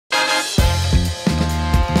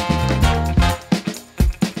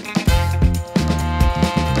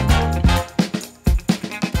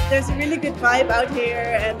there's a really good vibe out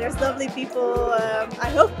here and there's lovely people.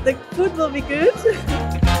 I hope the food will be good.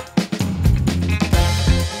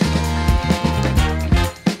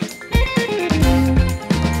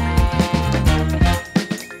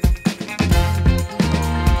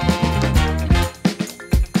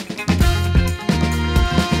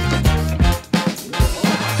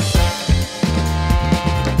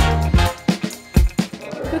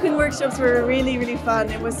 Cooking workshops were really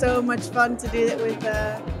fun. It was so much fun to do it with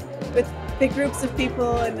big groups of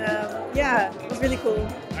people, and yeah, it was really cool.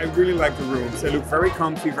 I really like the rooms. They look very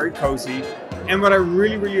comfy, very cozy. And what I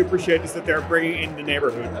really appreciate is that they're bringing in the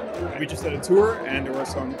neighborhood. We just had a tour and there were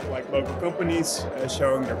some local companies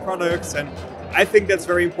showing their products, and I think that's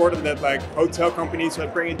very important that hotel companies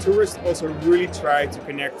that bring in tourists also really try to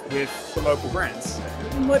connect with the local brands.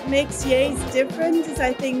 And what makes YAYS different is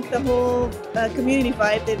I think the whole community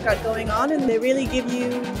vibe they've got going on, and they really give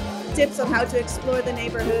you tips on how to explore the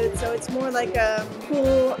neighborhood. So it's more like a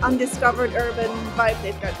cool, undiscovered urban vibe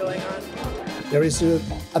they've got going on. There is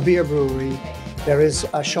a beer brewery. There is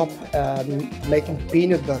a shop making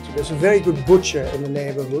peanut butter. There's a very good butcher in the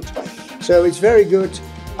neighborhood. So it's very good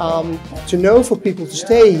to know for people to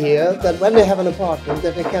stay here that when they have an apartment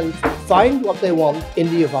that they can find what they want in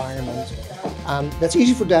the environment. That's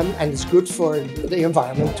easy for them and it's good for the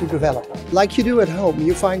environment to develop. Like you do at home,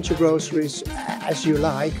 you find your groceries as you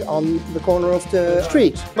like on the corner of the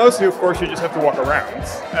street. Mostly, of course, you just have to walk around.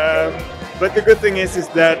 But the good thing is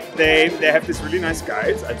that they have this really nice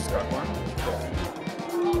guide. I just got one.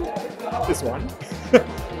 This one.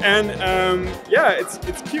 And yeah,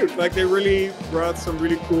 it's cute. They really brought some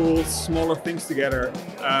really cool smaller things together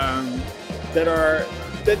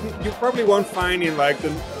that you probably won't find in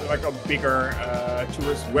a bigger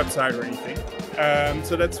tourist website or anything.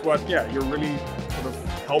 So that's what, yeah, you're really sort of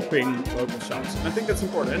helping local shops. And I think that's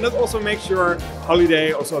important. And that also makes your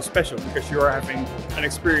holiday also special because you are having an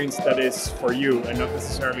experience that is for you and not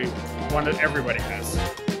necessarily one that everybody has.